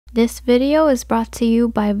This video is brought to you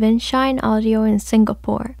by Vinshine Audio in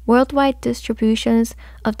Singapore, worldwide distributions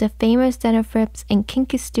of the famous Denafrips and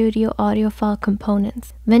Kinky Studio audiophile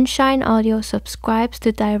components. Vinshine Audio subscribes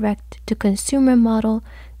to direct-to-consumer model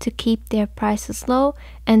to keep their prices low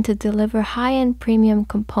and to deliver high-end premium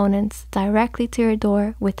components directly to your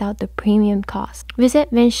door without the premium cost.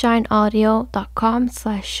 Visit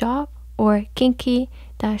vinshineaudio.com/shop or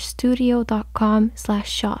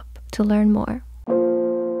kinky-studio.com/shop to learn more.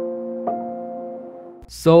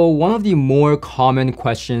 So one of the more common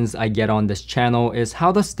questions I get on this channel is,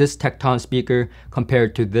 how does this Tekton speaker compare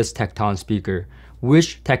to this Tekton speaker?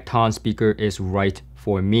 Which Tekton speaker is right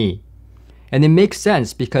for me? And it makes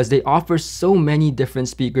sense because they offer so many different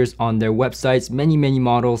speakers on their websites, many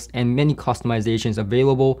models and many customizations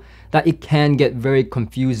available, that it can get very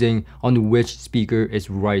confusing on which speaker is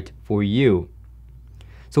right for you.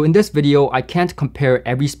 So in this video, I can't compare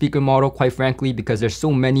every speaker model, quite frankly, because there's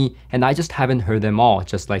so many and I just haven't heard them all,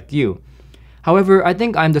 just like you. However, I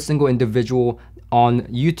think I'm the single individual on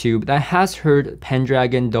YouTube that has heard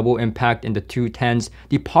Pendragon double impact in the 210s,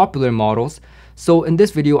 the popular models. So in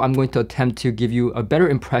this video, I'm going to attempt to give you a better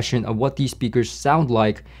impression of what these speakers sound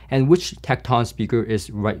like and which Tekton speaker is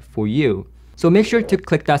right for you. So make sure to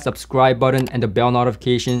click that subscribe button and the bell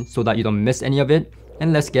notification so that you don't miss any of it.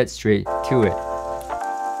 And let's get straight to it.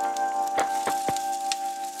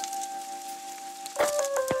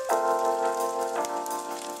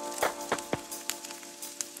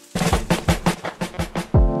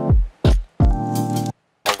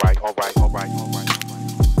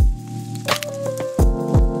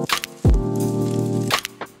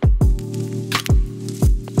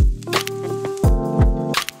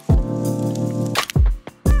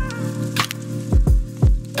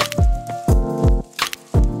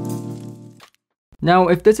 Now,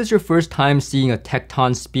 if this is your first time seeing a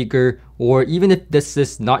Tekton speaker, or even if this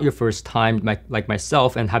is not your first time like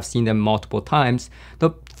myself and have seen them multiple times,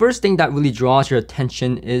 the first thing that really draws your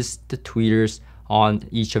attention is the tweeters on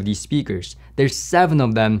each of these speakers. There's 7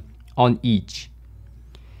 of them on each.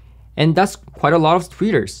 And that's quite a lot of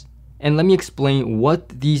tweeters. And let me explain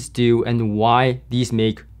what these do and why these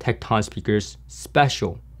make Tekton speakers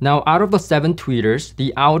special. Now, out of the 7 tweeters,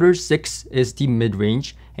 the outer 6 is the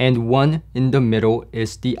mid-range, and 1 in the middle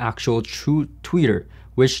is the actual true tweeter,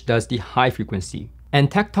 which does the high frequency. And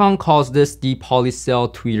Tekton calls this the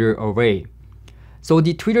polycell tweeter array. So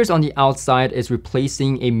the tweeters on the outside is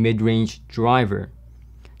replacing a mid-range driver.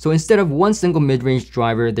 So instead of 1 single mid-range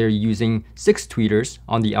driver, they're using 6 tweeters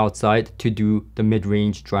on the outside to do the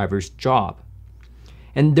mid-range driver's job.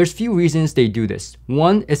 And there's few reasons they do this.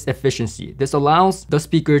 One is efficiency. This allows the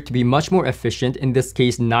speaker to be much more efficient, in this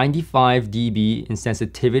case 95 dB in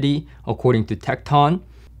sensitivity according to Tekton.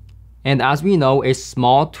 And as we know, a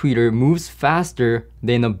small tweeter moves faster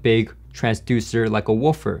than a big transducer like a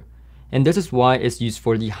woofer. And this is why it's used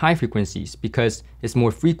for the high frequencies, because it's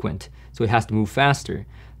more frequent, so it has to move faster.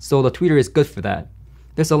 So the tweeter is good for that.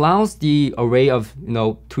 This allows the array of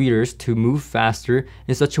tweeters to move faster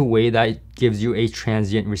in such a way that it gives you a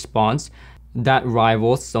transient response that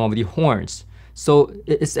rivals some of the horns. So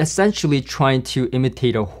it's essentially trying to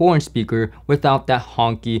imitate a horn speaker without that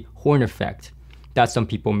honky horn effect that some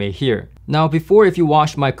people may hear. Now, before, if you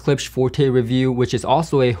watched my Klipsch Forte review, which is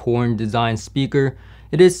also a horn design speaker,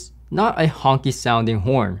 it is not a honky sounding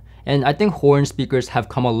horn. And I think horn speakers have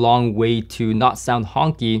come a long way to not sound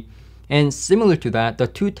honky. And similar to that, the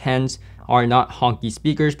 210s are not honky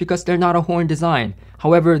speakers because they're not a horn design.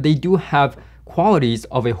 However, they do have qualities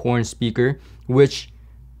of a horn speaker, which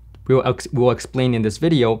we'll explain in this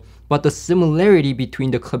video. But the similarity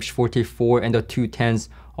between the Klipsch Forte 4 and the 210s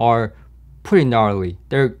are pretty gnarly.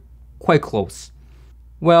 They're quite close.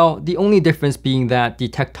 Well, the only difference being that the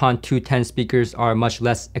Tekton 210 speakers are much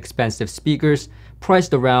less expensive speakers,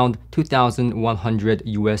 priced around 2,100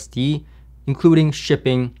 USD, including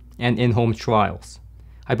shipping and in-home trials.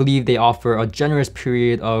 I believe they offer a generous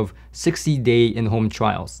period of 60-day in-home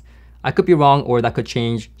trials. I could be wrong, or that could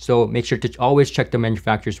change, so make sure to always check the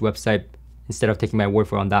manufacturer's website instead of taking my word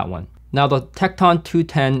for it on that one. Now, the Tekton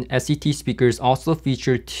 210 SCT speakers also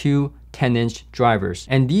feature 2 10-inch drivers,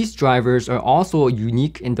 and these drivers are also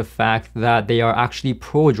unique in the fact that they are actually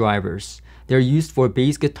pro drivers. They're used for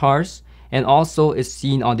bass guitars, and also is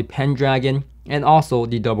seen on the Pendragon and also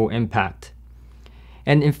the double impact.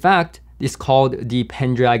 And in fact, it's called the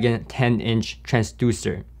Pendragon 10-inch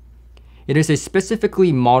transducer. It is a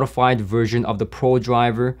specifically modified version of the Pro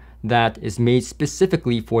driver that is made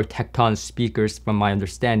specifically for Tekton speakers, from my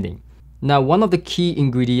understanding. Now, one of the key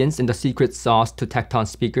ingredients in the secret sauce to Tekton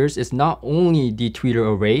speakers is not only the tweeter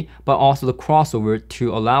array, but also the crossover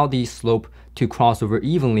to allow the slope to cross over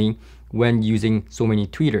evenly when using so many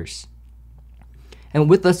tweeters. And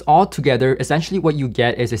with this all together, essentially what you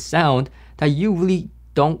get is a sound that you really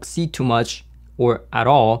don't see too much or at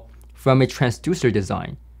all from a transducer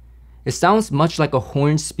design. It sounds much like a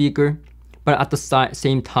horn speaker, but at the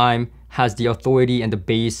same time has the authority and the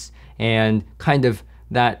bass and kind of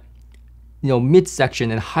that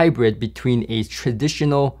midsection and hybrid between a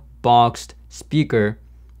traditional boxed speaker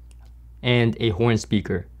and a horn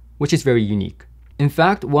speaker, which is very unique. In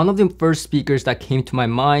fact, one of the first speakers that came to my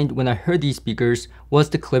mind when I heard these speakers was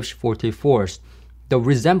the Klipsch Forte Force. The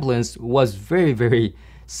resemblance was very, very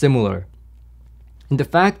similar. And the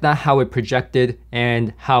fact that how it projected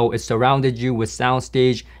and how it surrounded you with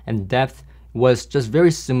soundstage and depth was just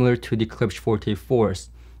very similar to the Klipsch Forte Force.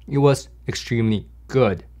 It was extremely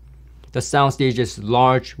good. The soundstage is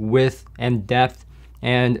large, width, and depth,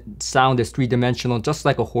 and sound is three-dimensional, just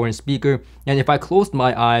like a horn speaker. And if I closed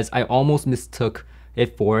my eyes, I almost mistook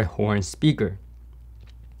it for a horn speaker.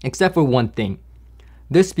 Except for one thing.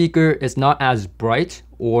 This speaker is not as bright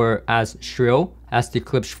or as shrill as the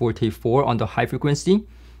Klipsch Forte 4 on the high frequency.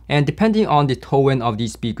 And depending on the tone of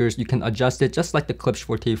these speakers, you can adjust it just like the Klipsch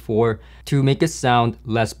Forte 4 to make it sound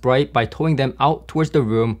less bright by toning them out towards the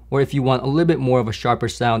room, or if you want a little bit more of a sharper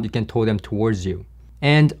sound, you can tone them towards you.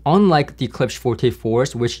 And unlike the Klipsch Forte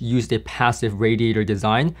 4s, which used a passive radiator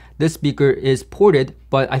design, this speaker is ported,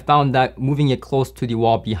 but I found that moving it close to the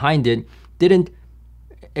wall behind it didn't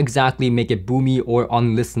exactly make it boomy or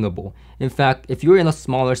unlistenable. In fact, if you're in a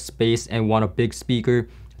smaller space and want a big speaker,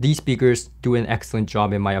 these speakers do an excellent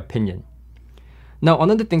job in my opinion. Now,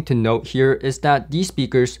 another thing to note here is that these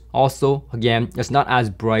speakers also, again, is not as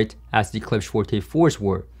bright as the Klipsch Forte 4s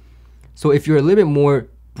were. So if you're a little bit more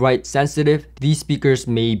bright sensitive, these speakers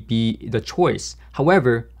may be the choice.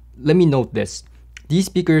 However, let me note this. These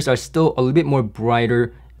speakers are still a little bit more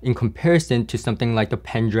brighter in comparison to something like the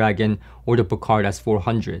Pendragon or the Bucard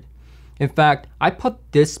S400. In fact, I put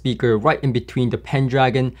this speaker right in between the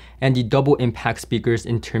Pendragon and the double impact speakers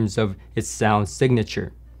in terms of its sound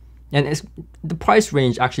signature. And the price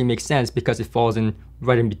range actually makes sense because it falls in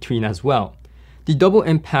right in between as well. The double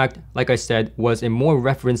impact, like I said, was a more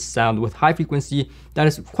reference sound with high frequency that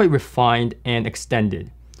is quite refined and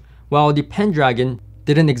extended. While the Pendragon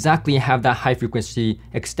didn't exactly have that high frequency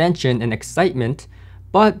extension and excitement,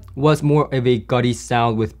 but was more of a gutty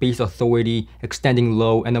sound with bass authority, extending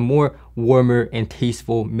low, and a more warmer and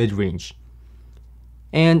tasteful mid-range.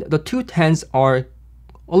 And the 210s are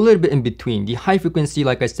a little bit in between. The high frequency,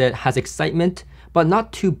 like I said, has excitement, but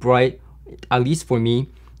not too bright, at least for me,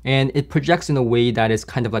 and it projects in a way that is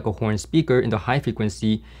kind of like a horn speaker in the high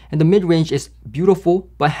frequency. And the mid-range is beautiful,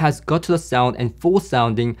 but has gut to the sound and full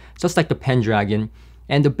sounding, just like the Pendragon.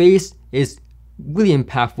 And the bass is really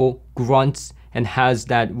impactful, grunts, and has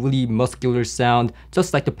that really muscular sound,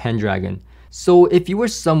 just like the Pendragon. So if you were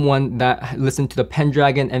someone that listened to the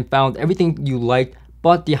Pendragon and found everything you liked,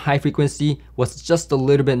 but the high frequency was just a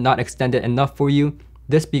little bit not extended enough for you,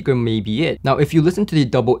 this speaker may be it. Now, if you listen to the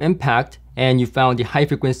double impact and you found the high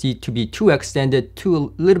frequency to be too extended, a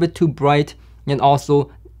little bit too bright, and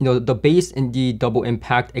also the bass in the double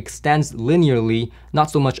impact extends linearly,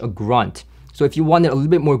 not so much a grunt. So if you wanted a little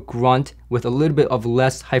bit more grunt with a little bit of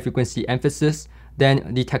less high frequency emphasis,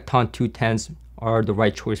 then the Tekton 210s are the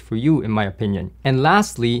right choice for you, in my opinion. And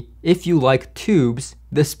lastly, if you like tubes,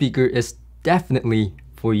 this speaker is definitely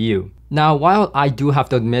for you. Now, while I do have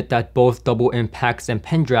to admit that both double impacts and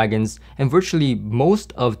Pendragons and virtually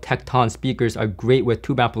most of Tekton speakers are great with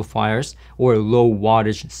tube amplifiers or low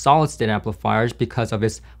wattage solid state amplifiers because of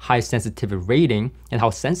its high sensitivity rating and how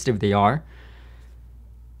sensitive they are,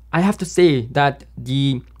 I have to say that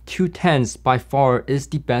the 210s by far is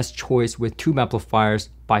the best choice with tube amplifiers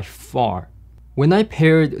by far. When I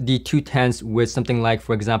paired the 210s with something like,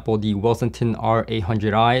 for example, the Wilsonton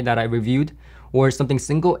R800i that I reviewed, or something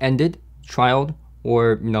single-ended, trialed,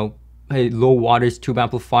 or a low wattage tube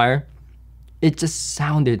amplifier, it just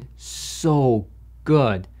sounded so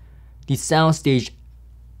good. The soundstage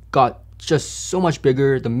got just so much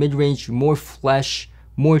bigger, the mid-range more flesh,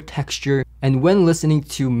 more texture, and when listening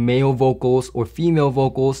to male vocals or female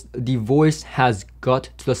vocals, the voice has gut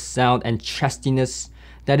to the sound and chestiness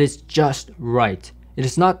that is just right. It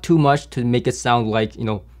is not too much to make it sound like,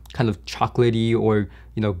 kind of chocolatey or,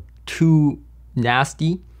 too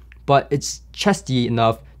nasty, but it's chesty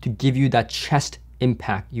enough to give you that chest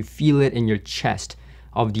impact. You feel it in your chest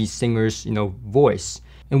of the singer's, voice.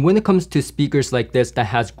 And when it comes to speakers like this that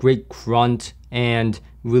has great grunt and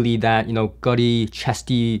really that, gutty,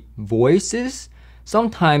 chesty voices,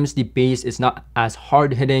 sometimes the bass is not as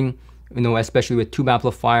hard hitting, especially with tube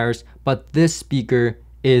amplifiers, but this speaker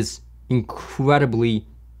is, incredibly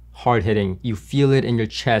hard-hitting. You feel it in your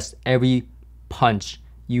chest every punch.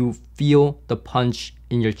 You feel the punch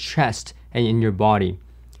in your chest and in your body.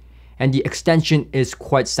 And the extension is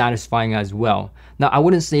quite satisfying as well. Now, I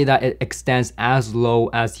wouldn't say that it extends as low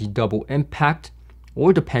as the double impact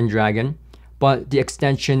or the Pendragon, but the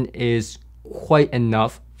extension is quite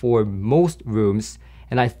enough for most rooms,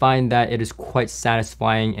 and I find that it is quite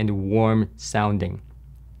satisfying and warm sounding.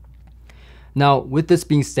 Now, with this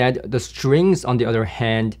being said, the strings, on the other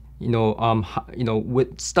hand,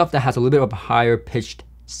 with stuff that has a little bit of a higher pitched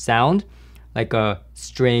sound, like a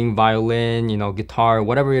string, violin, guitar,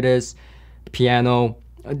 whatever it is, piano,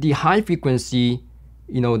 the high frequency,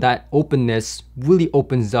 that openness really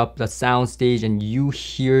opens up the sound stage, and you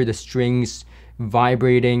hear the strings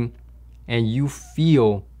vibrating and you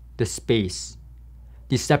feel the space.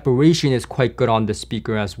 The separation is quite good on the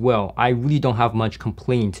speaker as well. I really don't have much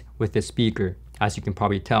complaint with this speaker, as you can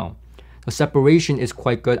probably tell. The separation is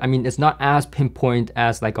quite good. I mean, it's not as pinpoint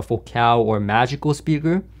as like a Focal or Magical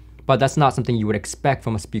speaker, but that's not something you would expect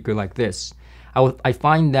from a speaker like this. I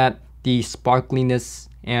find that the sparkliness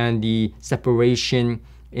and the separation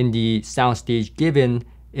in the soundstage given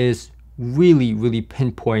is really, really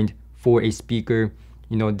pinpoint for a speaker,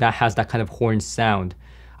 that has that kind of horn sound.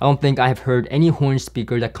 I don't think I have heard any horn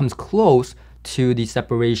speaker that comes close to the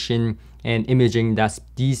separation and imaging that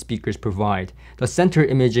these speakers provide. The center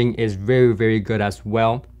imaging is very, very good as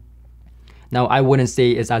well. Now, I wouldn't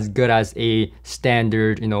say it's as good as a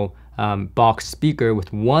standard, box speaker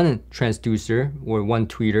with one transducer or one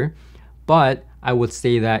tweeter, but I would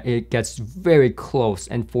say that it gets very close.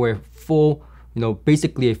 And for a full,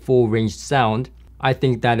 basically a full range sound, I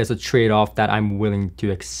think that is a trade-off that I'm willing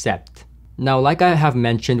to accept. Now, like I have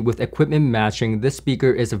mentioned, with equipment matching, this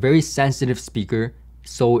speaker is a very sensitive speaker,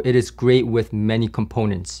 so it is great with many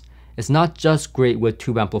components. It's not just great with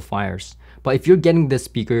tube amplifiers, but if you're getting this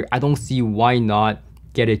speaker, I don't see why not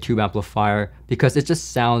get a tube amplifier, because it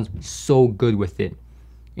just sounds so good with it.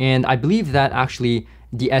 And I believe that actually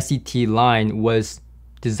the SET line was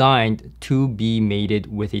designed to be mated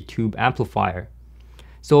with a tube amplifier.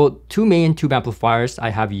 So two main tube amplifiers I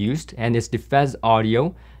have used, and it's the Fez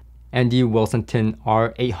Audio and the Wilsonton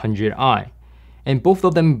R800i. And both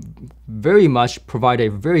of them very much provide a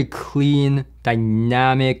very clean,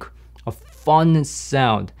 dynamic, a fun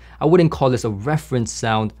sound. I wouldn't call this a reference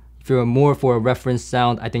sound. If you're more for a reference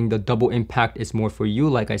sound, I think the double impact is more for you,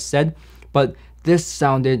 like I said. But this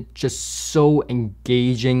sounded just so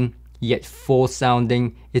engaging, yet full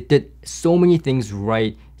sounding. It did so many things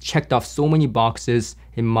right, checked off so many boxes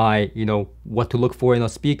in my, what to look for in a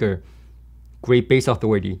speaker. Great bass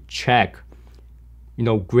authority, check.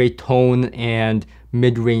 Great tone and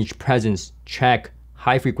mid-range presence, check.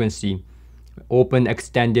 High frequency, open,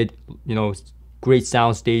 extended, great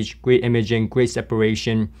soundstage, great imaging, great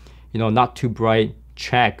separation, not too bright,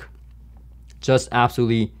 check. Just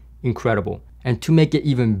absolutely incredible. And to make it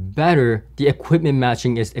even better, the equipment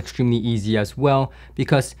matching is extremely easy as well,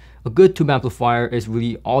 because a good tube amplifier is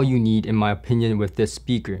really all you need, in my opinion, with this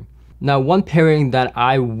speaker. Now, one pairing that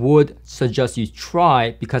I would suggest you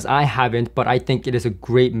try, because I haven't, but I think it is a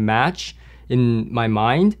great match in my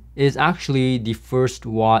mind, is actually the first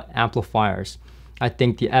watt amplifiers. I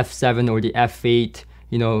think the F7 or the F8,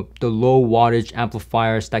 the low wattage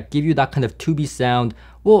amplifiers that give you that kind of tubey sound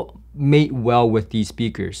will mate well with these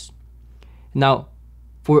speakers. Now,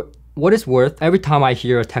 for what it's worth, every time I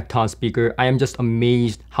hear a Tekton speaker, I am just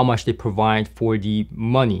amazed how much they provide for the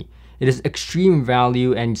money. It is extreme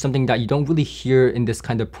value and something that you don't really hear in this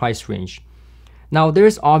kind of price range. Now,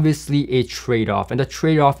 there's obviously a trade-off, and the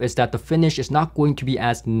trade-off is that the finish is not going to be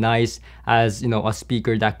as nice as a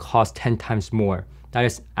speaker that costs 10 times more. That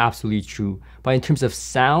is absolutely true. But in terms of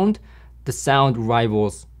sound, the sound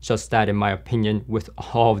rivals just that, in my opinion, with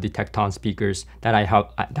all of the Tekton speakers that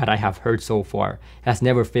I have heard so far. It has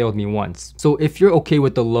never failed me once. So if you're okay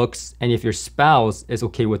with the looks, and if your spouse is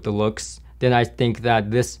okay with the looks, then I think that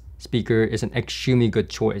this speaker is an extremely good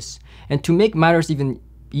choice. And to make matters even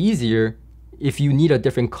easier, if you need a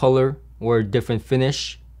different color or a different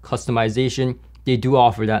finish, customization, they do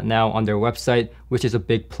offer that now on their website, which is a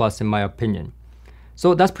big plus in my opinion.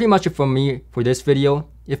 So that's pretty much it from me for this video.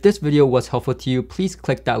 If this video was helpful to you, please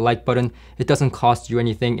click that like button. It doesn't cost you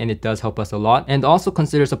anything and it does help us a lot. And also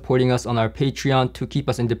consider supporting us on our Patreon to keep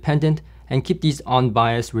us independent and keep these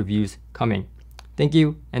unbiased reviews coming. Thank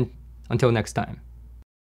you, and until next time.